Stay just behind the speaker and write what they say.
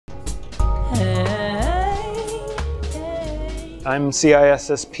I'm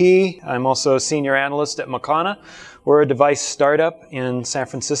CISSP. I'm also a senior analyst at Makana. We're a device startup in San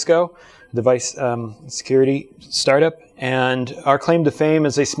Francisco, device security startup. And our claim to fame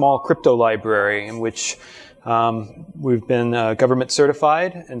is a small crypto library in which we've been government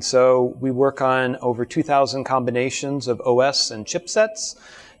certified. And so we work on over 2,000 combinations of OS and chipsets.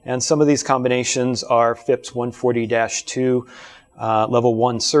 And some of these combinations are FIPS 140-2 level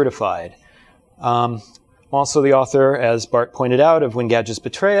 1 certified. I'm also the author, as Bart pointed out, of When Gadgets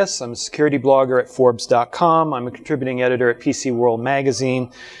Betray Us. I'm a security blogger at Forbes.com. I'm a contributing editor at PC World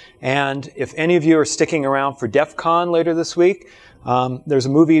Magazine. And if any of you are sticking around for DEF CON later this week, there's a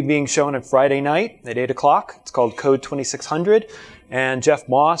movie being shown on Friday night at 8 o'clock. It's called Code 2600. And Jeff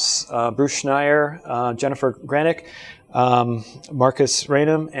Moss, Bruce Schneier, Jennifer Granick, Marcus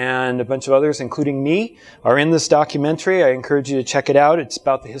Raynham, and a bunch of others, including me, are in this documentary. I encourage you to check it out. It's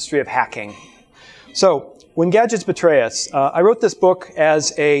about the history of hacking. So, When Gadgets Betray Us, I wrote this book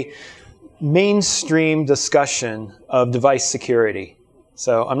as a mainstream discussion of device security.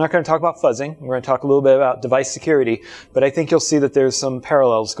 So I'm not going to talk about fuzzing. We're going to talk a little bit about device security, but I think you'll see that there's some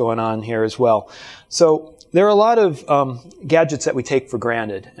parallels going on here as well. So there are a lot of gadgets that we take for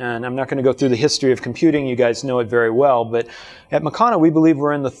granted, and I'm not going to go through the history of computing. You guys know it very well, but at Makana, we believe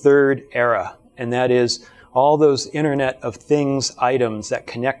we're in the third era, and that is all those Internet of Things items that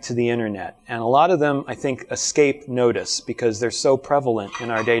connect to the Internet. And a lot of them, I think, escape notice because they're so prevalent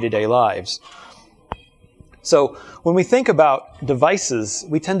in our day-to-day lives. So when we think about devices,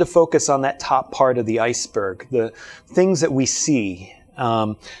 we tend to focus on that top part of the iceberg, the things that we see,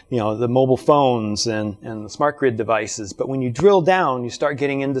 the mobile phones and the smart grid devices. But when you drill down, you start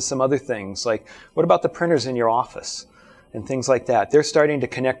getting into some other things, like what about the printers in your office? And things like that. They're starting to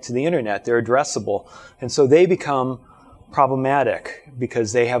connect to the Internet. They're addressable. And so they become problematic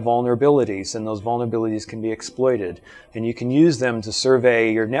because they have vulnerabilities, and those vulnerabilities can be exploited. And you can use them to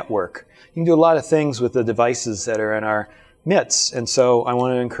survey your network. You can do a lot of things with the devices that are in our midst. And so I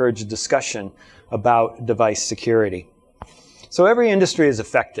want to encourage a discussion about device security. So every industry is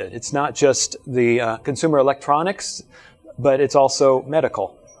affected. It's not just the consumer electronics, but it's also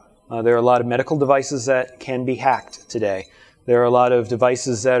medical. There are a lot of medical devices that can be hacked today. There are a lot of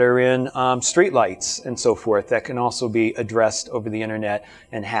devices that are in streetlights and so forth that can also be addressed over the Internet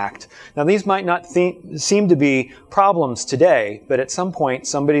and hacked. Now, these might not seem to be problems today, but at some point,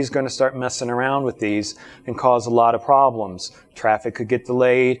 somebody's going to start messing around with these and cause a lot of problems. Traffic could get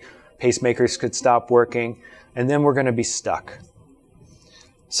delayed, pacemakers could stop working, and then we're going to be stuck.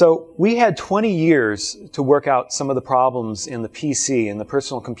 So we had 20 years to work out some of the problems in the PC, in the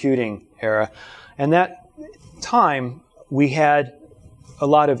personal computing era. And that time, we had a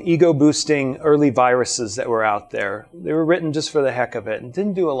lot of ego-boosting early viruses that were out there. They were written just for the heck of it and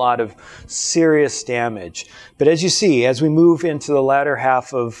didn't do a lot of serious damage. But as you see, as we move into the latter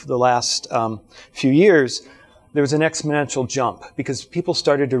half of the last few years, there was an exponential jump because people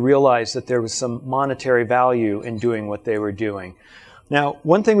started to realize that there was some monetary value in doing what they were doing. Now,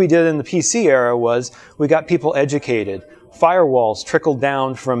 one thing we did in the PC era was we got people educated. Firewalls trickled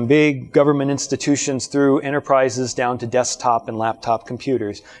down from big government institutions through enterprises down to desktop and laptop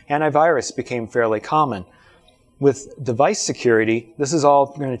computers. Antivirus became fairly common. With device security, this is all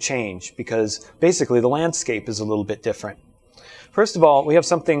going to change because basically the landscape is a little bit different. First of all, we have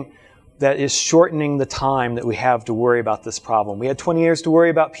something that is shortening the time that we have to worry about this problem. We had 20 years to worry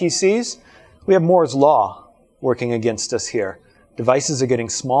about PCs. We have Moore's Law working against us here. Devices are getting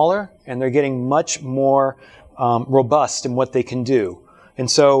smaller, and they're getting much more robust in what they can do. And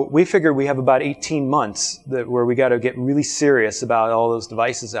so we figure we have about 18 months where we got to get really serious about all those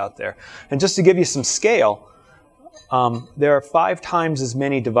devices out there. And just to give you some scale, there are 5 times as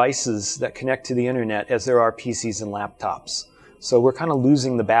many devices that connect to the Internet as there are PCs and laptops. So we're kind of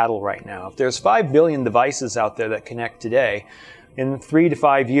losing the battle right now. If there's 5 billion devices out there that connect today, in 3 to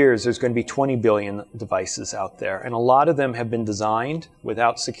 5 years, there's going to be 20 billion devices out there. And a lot of them have been designed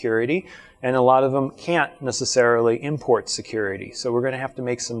without security, and a lot of them can't necessarily import security. So we're going to have to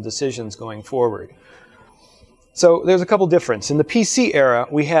make some decisions going forward. So there's a couple differences. In the PC era,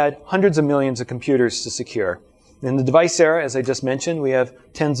 we had hundreds of millions of computers to secure. In the device era, as I just mentioned, we have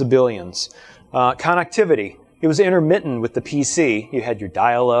tens of billions. Connectivity. It was intermittent with the PC. You had your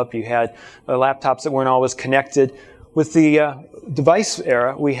dial-up, you had laptops that weren't always connected. With the device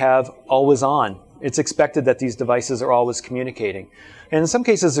era, we have always on. It's expected that these devices are always communicating. And in some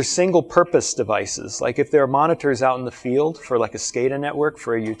cases, they're single-purpose devices. Like if there are monitors out in the field for like a SCADA network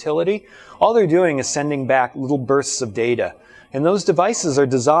for a utility, all they're doing is sending back little bursts of data. And those devices are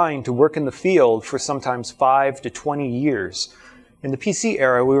designed to work in the field for sometimes 5 to 20 years. In the PC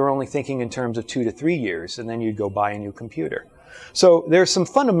era, we were only thinking in terms of 2 to 3 years, and then you'd go buy a new computer. So there are some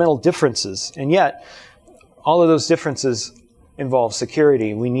fundamental differences, and yet all of those differences involve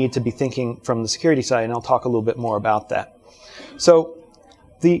security. We need to be thinking from the security side, and I'll talk a little bit more about that. So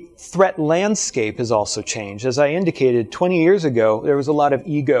the threat landscape has also changed. As I indicated, 20 years ago, there was a lot of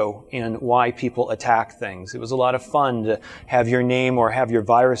ego in why people attack things. It was a lot of fun to have your name or have your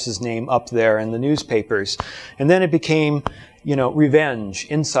virus's name up there in the newspapers. And then it became, revenge,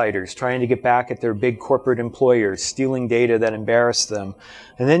 insiders trying to get back at their big corporate employers, stealing data that embarrassed them.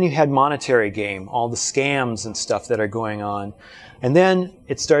 And then you had monetary game, all the scams and stuff that are going on. And then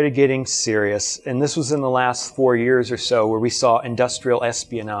it started getting serious, and this was in the last 4 years or so where we saw industrial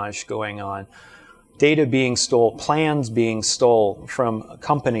espionage going on. Data being stolen, plans being stolen from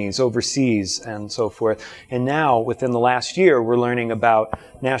companies overseas and so forth. And now, within the last year, we're learning about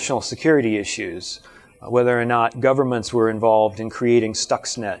national security issues, whether or not governments were involved in creating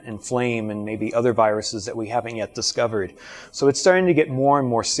Stuxnet and Flame and maybe other viruses that we haven't yet discovered. So it's starting to get more and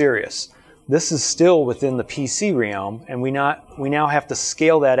more serious. This is still within the PC realm, and we now have to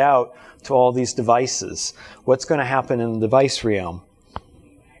scale that out to all these devices. What's going to happen in the device realm?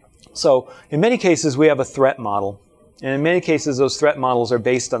 So in many cases, we have a threat model. And in many cases, those threat models are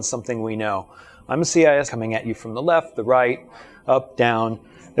based on something we know. I'm a CIS coming at you from the left, the right, up, down.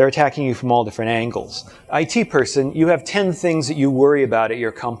 They're attacking you from all different angles. IT person, you have 10 things that you worry about at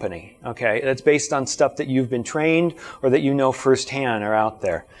your company. Okay, that's based on stuff that you've been trained or that you know firsthand are out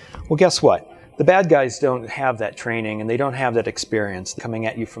there. Well, guess what? The bad guys don't have that training and they don't have that experience. They're coming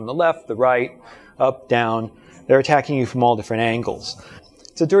at you from the left, the right, up, down. They're attacking you from all different angles.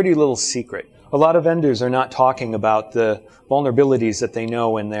 It's a dirty little secret. A lot of vendors are not talking about the vulnerabilities that they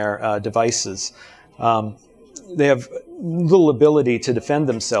know in their devices. They have little ability to defend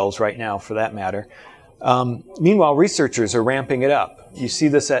themselves right now, for that matter. Meanwhile, researchers are ramping it up. You see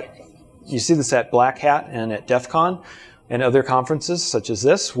this at Black Hat and at DEF CON and other conferences such as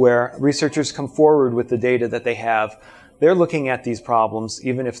this, where researchers come forward with the data that they have. They're looking at these problems,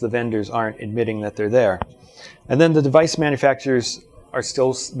 even if the vendors aren't admitting that they're there. And then the device manufacturers are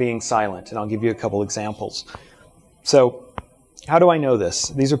still being silent, and I'll give you a couple examples. So, how do I know this?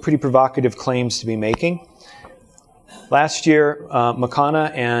 These are pretty provocative claims to be making. Last year,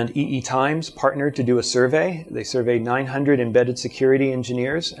 Makana and EE Times partnered to do a survey. They surveyed 900 embedded security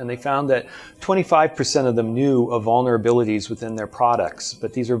engineers, and they found that 25% of them knew of vulnerabilities within their products.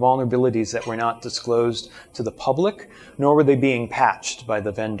 But these are vulnerabilities that were not disclosed to the public, nor were they being patched by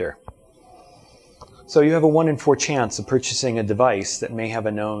the vendor. So you have a 1 in 4 chance of purchasing a device that may have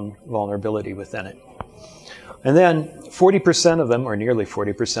a known vulnerability within it. And then 40% of them, or nearly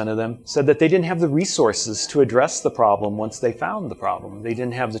 40% of them, said that they didn't have the resources to address the problem once they found the problem. They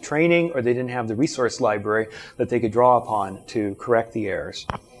didn't have the training or they didn't have the resource library that they could draw upon to correct the errors.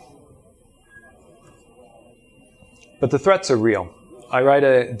 But the threats are real. I write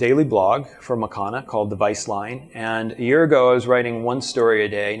a daily blog for Makana called Device Line, and a year ago I was writing 1 story a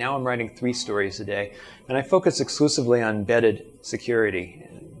day. Now I'm writing 3 stories a day, and I focus exclusively on embedded security,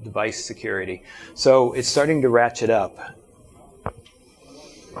 device security. So it's starting to ratchet up.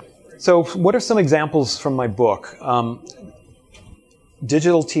 So what are some examples from my book?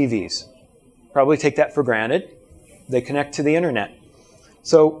 Digital TVs. Probably take that for granted. They connect to the internet.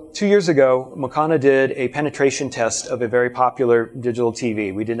 So 2 years ago, Makana did a penetration test of a very popular digital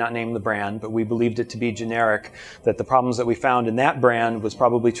TV. We did not name the brand, but we believed it to be generic, that the problems that we found in that brand was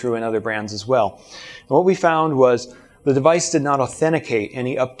probably true in other brands as well. And what we found was the device did not authenticate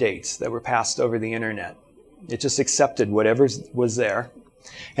any updates that were passed over the internet. It just accepted whatever was there.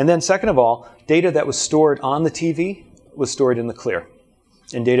 And then second of all, data that was stored on the TV was stored in the clear.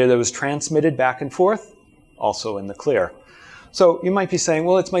 And data that was transmitted back and forth, also in the clear. So you might be saying,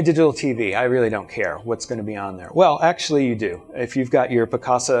 well, it's my digital TV. I really don't care what's going to be on there. Well, actually you do. If you've got your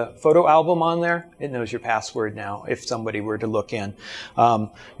Picasa photo album on there, it knows your password now if somebody were to look in. Your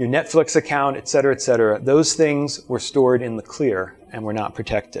Netflix account, et cetera, those things were stored in the clear and were not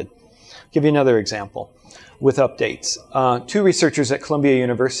protected. I'll give you another example with updates. 2 researchers at Columbia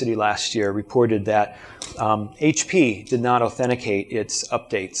University last year reported that HP did not authenticate its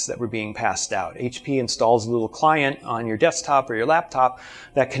updates that were being passed out. HP installs a little client on your desktop or your laptop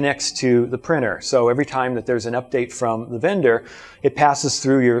that connects to the printer. So every time that there's an update from the vendor, it passes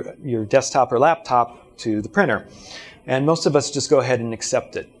through your desktop or laptop to the printer. And most of us just go ahead and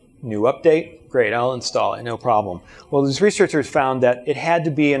accept it. New update? Great, I'll install it, no problem. Well, these researchers found that it had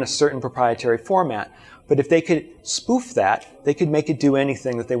to be in a certain proprietary format. But if they could spoof that, they could make it do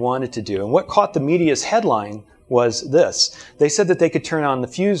anything that they wanted to do. And what caught the media's headline was this. They said that they could turn on the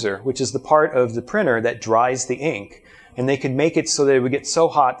fuser, which is the part of the printer that dries the ink. And they could make it so that it would get so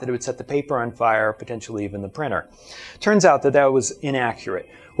hot that it would set the paper on fire, potentially even the printer. Turns out that that was inaccurate.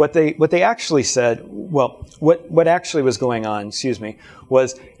 What they actually said, well, what actually was going on,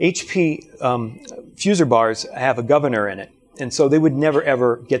 was HP fuser bars have a governor in it. And so they would never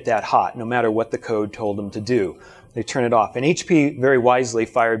ever get that hot, no matter what the code told them to do. They turn it off. And HP very wisely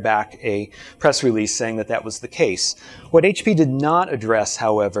fired back a press release saying that that was the case. What HP did not address,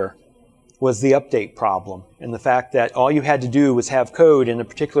 however, was the update problem, and the fact that all you had to do was have code in a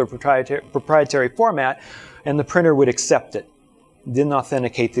particular proprietary format, and the printer would accept it. It didn't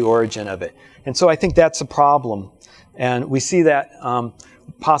authenticate the origin of it. And so I think that's a problem. And we see that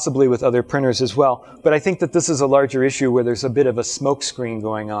possibly with other printers as well. But I think that this is a larger issue where there's a bit of a smokescreen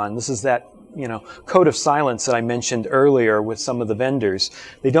going on. This is that code of silence that I mentioned earlier with some of the vendors.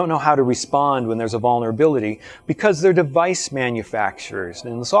 They don't know how to respond when there's a vulnerability because they're device manufacturers.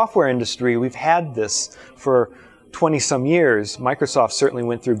 And in the software industry, we've had this for 20-some years. Microsoft certainly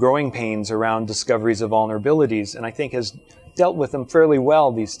went through growing pains around discoveries of vulnerabilities, and I think has dealt with them fairly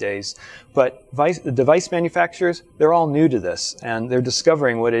well these days. But the device manufacturers, they're all new to this, and they're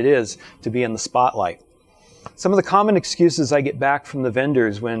discovering what it is to be in the spotlight. Some of the common excuses I get back from the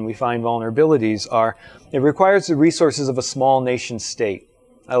vendors when we find vulnerabilities are, it requires the resources of a small nation state.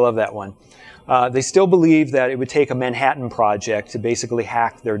 I love that one. They still believe that it would take a Manhattan Project to basically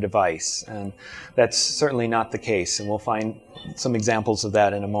hack their device, and that's certainly not the case, and we'll find some examples of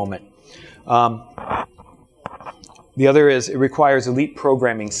that in a moment. The other is it requires elite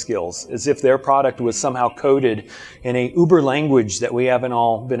programming skills, as if their product was somehow coded in a uber language that we haven't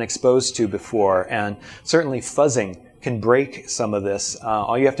all been exposed to before. And certainly fuzzing can break some of this.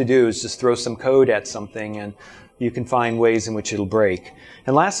 All you have to do is just throw some code at something and you can find ways in which it'll break.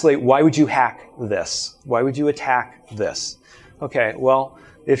 And lastly, why would you hack this? Why would you attack this? Okay, well,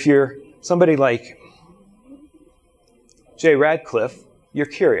 if you're somebody like Jay Radcliffe, you're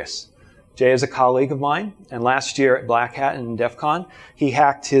curious. Jay is a colleague of mine, and last year at Black Hat and DEF CON, he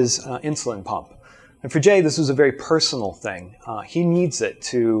hacked his insulin pump. And for Jay, this was a very personal thing. He needs it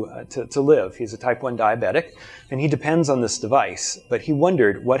to live. He's a type 1 diabetic, and he depends on this device. But he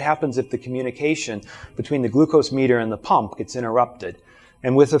wondered, what happens if the communication between the glucose meter and the pump gets interrupted?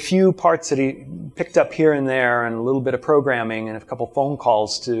 And with a few parts that he picked up here and there and a little bit of programming and a couple phone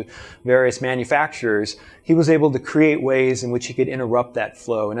calls to various manufacturers, he was able to create ways in which he could interrupt that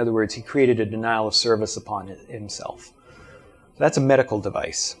flow. In other words, he created a denial of service upon himself. So that's a medical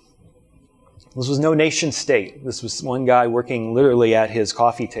device. This was no nation state. This was one guy working literally at his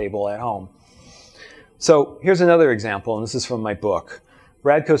coffee table at home. So here's another example, and this is from my book.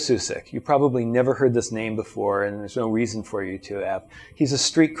 Radko Susek. You probably never heard this name before, and there's no reason for you to have. He's a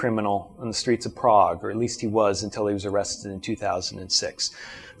street criminal on the streets of Prague, or at least he was until he was arrested in 2006.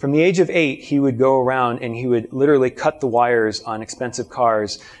 From the age of 8, he would go around and he would literally cut the wires on expensive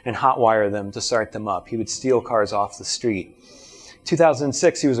cars and hotwire them to start them up. He would steal cars off the street. In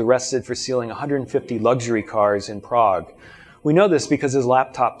 2006, he was arrested for stealing 150 luxury cars in Prague. We know this because his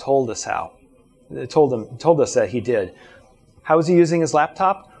laptop told us how. It told us that he did. How was he using his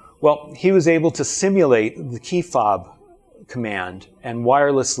laptop? Well, he was able to simulate the key fob command and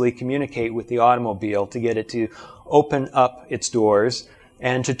wirelessly communicate with the automobile to get it to open up its doors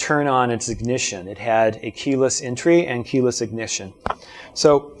and to turn on its ignition. It had a keyless entry and keyless ignition.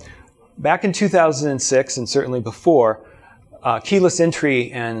 So back in 2006, and certainly before, keyless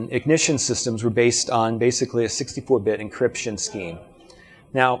entry and ignition systems were based on basically a 64-bit encryption scheme.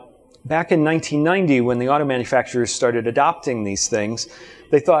 Now, back in 1990, when the auto manufacturers started adopting these things,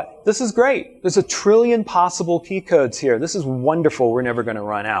 they thought, this is great. There's 1 trillion possible key codes here. This is wonderful. We're never going to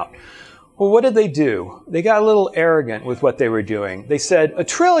run out. Well, what did they do? They got a little arrogant with what they were doing. They said, 1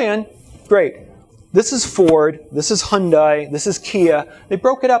 trillion? Great. This is Ford. This is Hyundai. This is Kia. They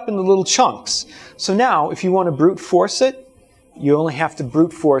broke it up into little chunks. So now, if you want to brute force it, you only have to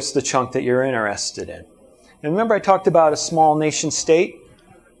brute force the chunk that you're interested in. And remember I talked about a small nation state?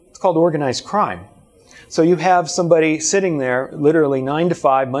 It's called organized crime. So you have somebody sitting there literally 9 to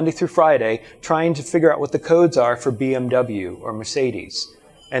 5, Monday through Friday, trying to figure out what the codes are for BMW or Mercedes.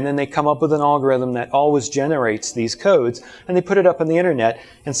 And then they come up with an algorithm that always generates these codes, and they put it up on the internet,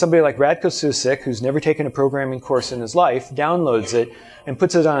 and somebody like Radko Susek, who's never taken a programming course in his life, downloads it and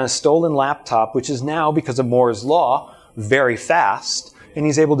puts it on a stolen laptop, which is now, because of Moore's law, very fast, and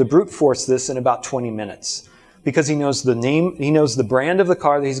he's able to brute force this in about 20 minutes. Because he knows the name, he knows the brand of the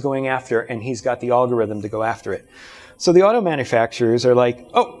car that he's going after, and he's got the algorithm to go after it. So the auto manufacturers are like,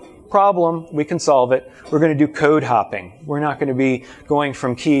 oh, problem, we can solve it. We're going to do code hopping. We're not going to be going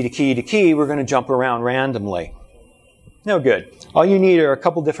from key to key to key. We're going to jump around randomly. No good. All you need are a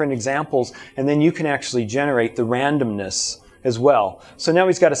couple different examples, and then you can actually generate the randomness as well. So now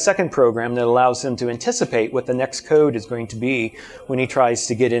he's got a second program that allows him to anticipate what the next code is going to be when he tries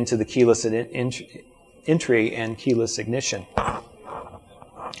to get into the keyless entry and keyless ignition.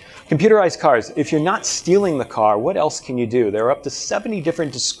 Computerized cars. If you're not stealing the car, what else can you do? There are up to 70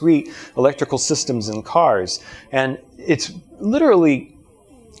 different discrete electrical systems in cars, and it's literally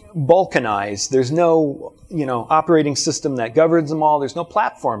balkanized. There's no, operating system that governs them all. There's no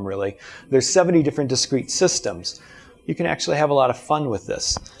platform, really. There's 70 different discrete systems. You can actually have a lot of fun with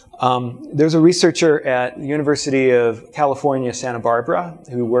this. There's a researcher at the University of California, Santa Barbara,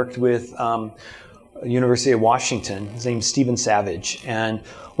 who worked with University of Washington. His name's Stephen Savage. And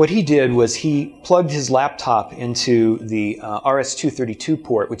what he did was he plugged his laptop into the RS-232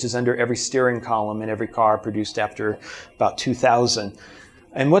 port, which is under every steering column in every car produced after about 2000.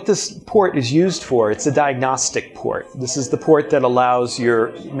 And what this port is used for, it's a diagnostic port. This is the port that allows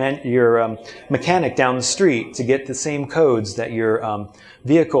your mechanic down the street to get the same codes that your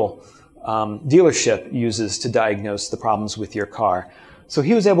vehicle dealership uses to diagnose the problems with your car. So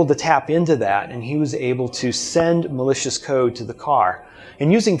he was able to tap into that, and he was able to send malicious code to the car.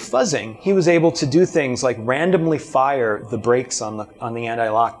 And using fuzzing, he was able to do things like randomly fire the brakes on the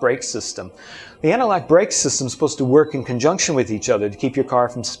anti-lock brake system. The anti-lock brake system is supposed to work in conjunction with each other to keep your car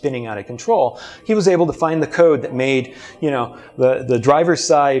from spinning out of control. He was able to find the code that made, the driver's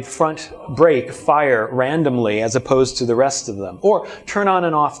side front brake fire randomly as opposed to the rest of them. Or turn on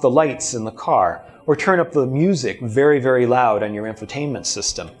and off the lights in the car. Or turn up the music very, very loud on your infotainment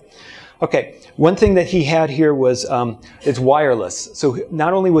system. Okay, one thing that he had here was it's wireless. So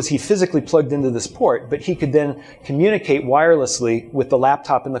not only was he physically plugged into this port, but he could then communicate wirelessly with the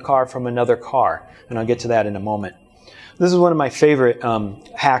laptop in the car from another car. And I'll get to that in a moment. This is one of my favorite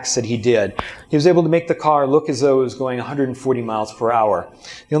hacks that he did. He was able to make the car look as though it was going 140 miles per hour.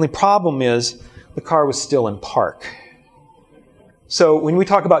 The only problem is the car was still in park. So when we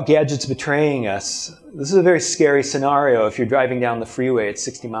talk about gadgets betraying us, this is a very scary scenario if you're driving down the freeway at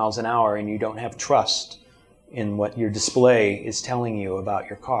 60 miles an hour and you don't have trust in what your display is telling you about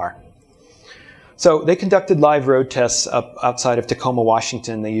your car. So they conducted live road tests up outside of Tacoma,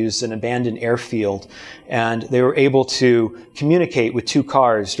 Washington. They used an abandoned airfield, and they were able to communicate with two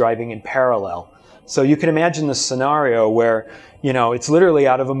cars driving in parallel. So you can imagine this scenario where, it's literally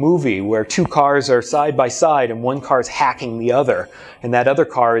out of a movie where two cars are side by side and one car is hacking the other, and that other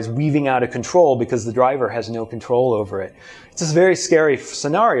car is weaving out of control because the driver has no control over it. It's a very scary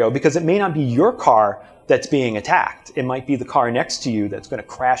scenario because it may not be your car that's being attacked. It might be the car next to you that's going to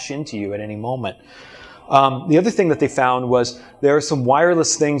crash into you at any moment. The other thing that they found was there are some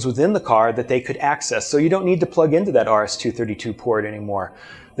wireless things within the car that they could access. So you don't need to plug into that RS-232 port anymore.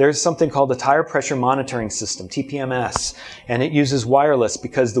 There's something called the Tire Pressure Monitoring System, TPMS, and it uses wireless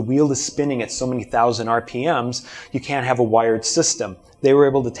because the wheel is spinning at so many thousand RPMs, you can't have a wired system. They were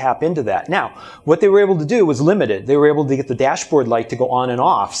able to tap into that. Now, what they were able to do was limited. They were able to get the dashboard light to go on and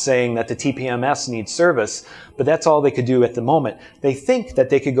off, saying that the TPMS needs service, but that's all they could do at the moment. They think that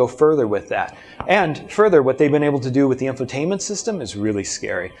they could go further with that. And further, what they've been able to do with the infotainment system is really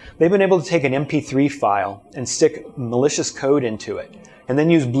scary. They've been able to take an MP3 file and stick malicious code into it, and then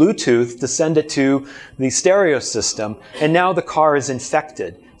use Bluetooth to send it to the stereo system, and now the car is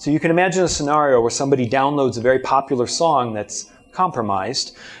infected. So you can imagine a scenario where somebody downloads a very popular song that's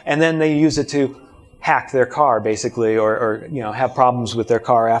compromised, and then they use it to hack their car, basically, or have problems with their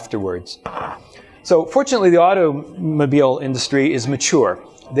car afterwards. So fortunately, the automobile industry is mature.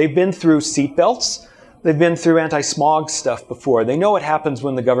 They've been through seat belts. They've been through anti-smog stuff before. They know what happens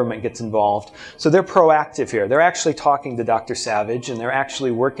when the government gets involved. So they're proactive here. They're actually talking to Dr. Savage, and they're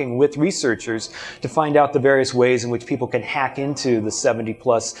actually working with researchers to find out the various ways in which people can hack into the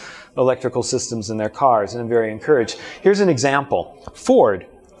 70-plus electrical systems in their cars, and I'm very encouraged. Here's an example. Ford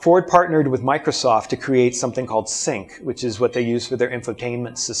partnered with Microsoft to create something called Sync, which is what they use for their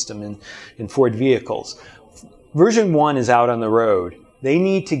infotainment system in Ford vehicles. Version 1 is out on the road. They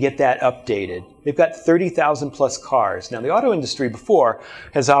need to get that updated. They've got 30,000 plus cars. Now, the auto industry before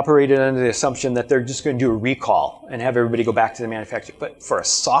has operated under the assumption that they're just going to do a recall and have everybody go back to the manufacturer. But for a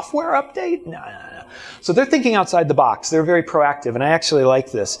software update? No. So they're thinking outside the box. They're very proactive, and I actually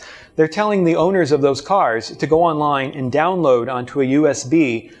like this. They're telling the owners of those cars to go online and download onto a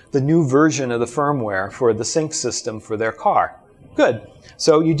USB the new version of the firmware for the sync system for their car. Good.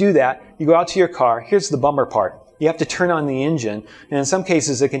 So you do that. You go out to your car. Here's the bummer part. You have to turn on the engine, and in some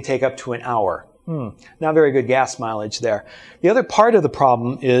cases it can take up to an hour. Not very good gas mileage there. The other part of the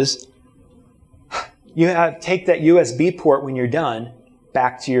problem is you have to take that USB port when you're done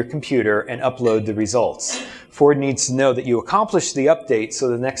back to your computer and upload the results. Ford needs to know that you accomplish the update so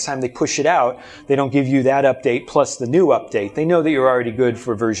the next time they push it out, they don't give you that update plus the new update. They know that you're already good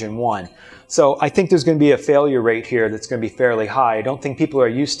for version 1. So I think there's going to be a failure rate here that's going to be fairly high. I don't think people are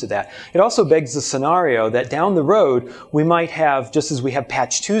used to that. It also begs the scenario that down the road, we might have, just as we have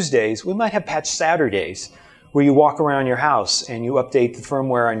Patch Tuesdays, we might have Patch Saturdays, where you walk around your house and you update the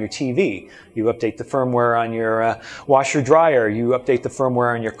firmware on your TV, you update the firmware on your washer dryer, you update the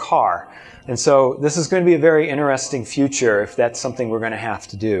firmware on your car. And so this is going to be a very interesting future if that's something we're going to have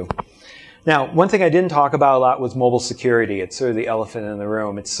to do. Now, one thing I didn't talk about a lot was mobile security. It's sort of the elephant in the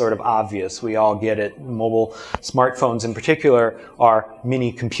room. It's sort of obvious. We all get it. Mobile smartphones in particular are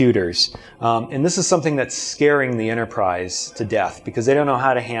mini computers. And this is something that's scaring the enterprise to death because they don't know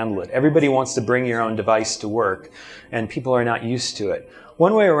how to handle it. Everybody wants to bring your own device to work, and people are not used to it.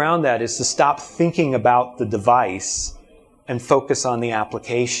 One way around that is to stop thinking about the device and focus on the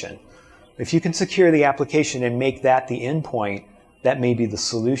application. If you can secure the application and make that the endpoint, that may be the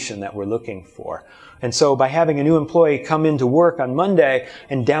solution that we're looking for. And so by having a new employee come into work on Monday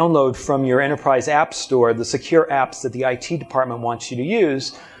and download from your enterprise app store the secure apps that the IT department wants you to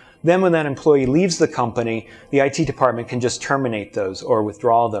use, then when that employee leaves the company, the IT department can just terminate those or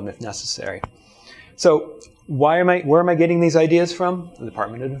withdraw them if necessary. So where am I getting these ideas from? The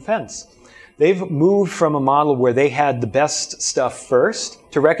Department of Defense. They've moved from a model where they had the best stuff first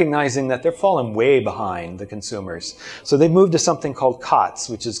to recognizing that they're falling way behind the consumers. So they've moved to something called COTS,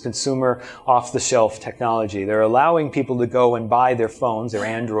 which is consumer off-the-shelf technology. They're allowing people to go and buy their phones, their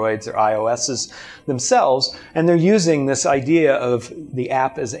Androids, their iOSs themselves, and they're using this idea of the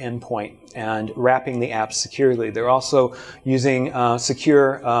app as endpoint and wrapping the app securely. They're also using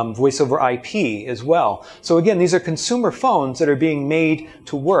secure voice over IP as well. So again, these are consumer phones that are being made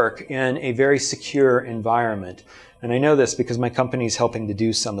to work in a very secure environment. And I know this because my company is helping to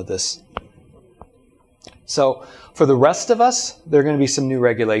do some of this. So for the rest of us, there are going to be some new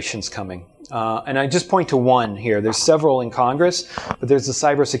regulations coming. And I just point to one here. There's several in Congress, but there's the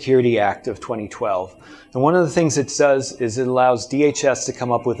Cybersecurity Act of 2012. And one of the things it does is it allows DHS to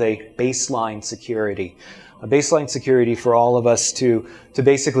come up with a baseline security. A baseline security for all of us to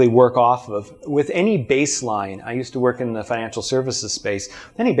basically work off of. With any baseline, I used to work in the financial services space,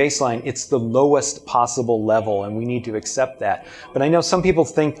 with any baseline, it's the lowest possible level, and we need to accept that. But I know some people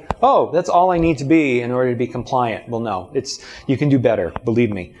think, oh, that's all I need to be in order to be compliant. Well, no, you can do better,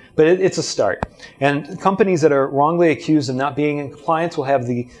 believe me. But it's a start. And companies that are wrongly accused of not being in compliance will have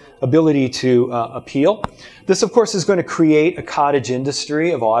the ability to appeal. This, of course, is going to create a cottage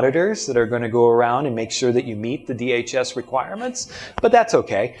industry of auditors that are going to go around and make sure that you meet the DHS requirements, but that's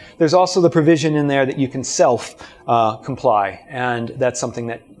okay. There's also the provision in there that you can self-comply, and that's something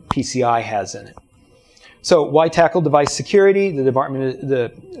that PCI has in it. So why tackle device security?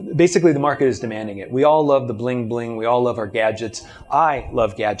 Basically the market is demanding it. We all love the bling bling. We all love our gadgets. I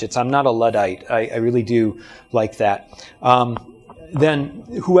love gadgets. I'm not a Luddite. I really do like that. Then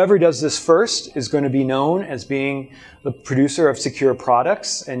whoever does this first is going to be known as being the producer of secure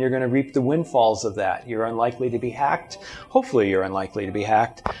products, and you're going to reap the windfalls of that. You're unlikely to be hacked. Hopefully you're unlikely to be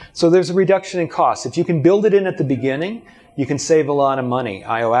hacked. So there's a reduction in costs. If you can build it in at the beginning, you can save a lot of money.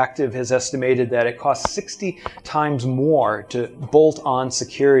 IOActive has estimated that it costs 60 times more to bolt on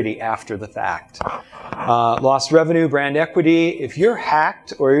security after the fact. Lost revenue, brand equity. If you're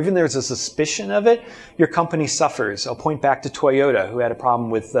hacked or even there's a suspicion of it, your company suffers. I'll point back to Toyota, who had a problem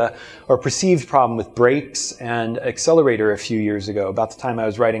with, or perceived problem with brakes and accelerator a few years ago, about the time I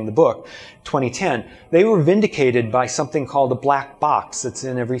was writing the book, 2010. They were vindicated by something called a black box that's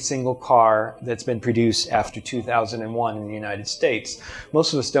in every single car that's been produced after 2001 in the United States.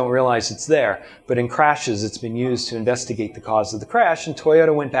 Most of us don't realize it's there, but in crashes it's been used to investigate the cause of the crash, and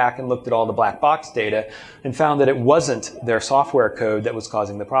Toyota went back and looked at all the black box data and found that it wasn't their software code that was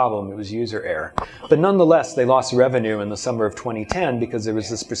causing the problem, it was user error. But nonetheless, they lost revenue in the summer of 2010 because there was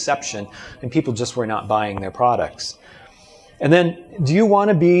this perception and people just were not buying their products. And then, do you want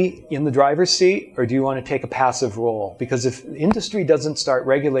to be in the driver's seat or do you want to take a passive role? Because if industry doesn't start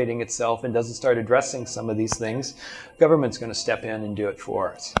regulating itself and doesn't start addressing some of these things, government's going to step in and do it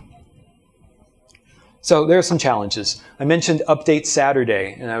for us. So there are some challenges. I mentioned Update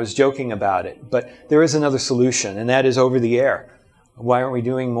Saturday, and I was joking about it, but there is another solution, and that is over the air. Why aren't we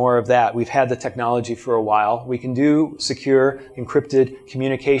doing more of that? We've had the technology for a while. We can do secure, encrypted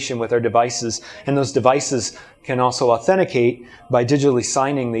communication with our devices, and those devices can also authenticate by digitally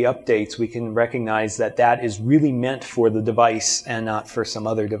signing the updates. We can recognize that that is really meant for the device and not for some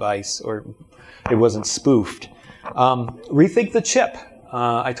other device, or it wasn't spoofed. Rethink the chip.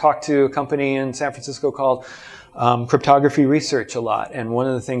 I talked to a company in San Francisco called cryptography research a lot. And one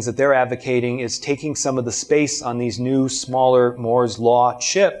of the things that they're advocating is taking some of the space on these new, smaller Moore's Law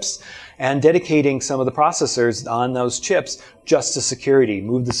chips and dedicating some of the processors on those chips just to security.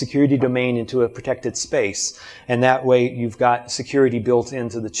 Move the security domain into a protected space. And that way you've got security built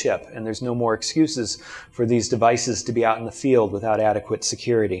into the chip. And there's no more excuses for these devices to be out in the field without adequate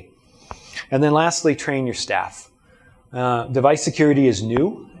security. And then lastly, train your staff. Device security is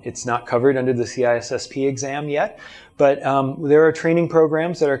new. It's not covered under the CISSP exam yet, but there are training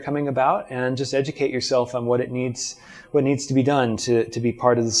programs that are coming about, and just educate yourself on what needs to be done to be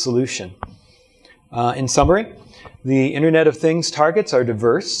part of the solution. In summary, the Internet of Things targets are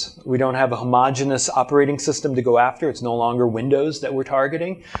diverse. We don't have a homogeneous operating system to go after. It's no longer Windows that we're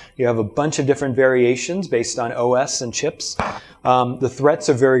targeting. You have a bunch of different variations based on OS and chips. The threats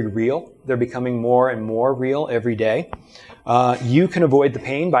are very real. They're becoming more and more real every day. You can avoid the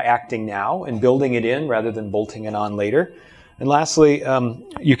pain by acting now and building it in rather than bolting it on later. And lastly,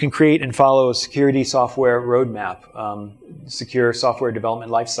 you can create and follow a security software roadmap, secure software development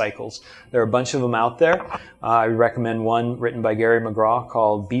life cycles. There are a bunch of them out there. I recommend one written by Gary McGraw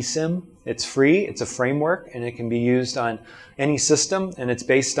called BSIM. It's free, it's a framework, and it can be used on any system, and it's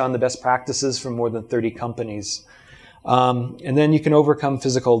based on the best practices from more than 30 companies. And then you can overcome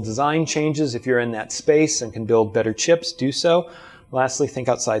physical design changes if you're in that space and can build better chips, do so. Lastly, think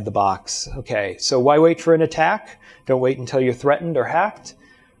outside the box. Okay, so why wait for an attack? Don't wait until you're threatened or hacked.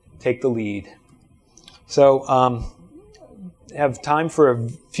 Take the lead. So, have time for a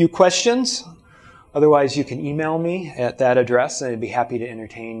few questions. Otherwise, you can email me at that address, and I'd be happy to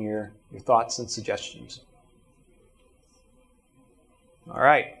entertain your thoughts and suggestions. All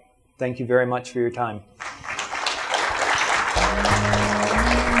right. Thank you very much for your time.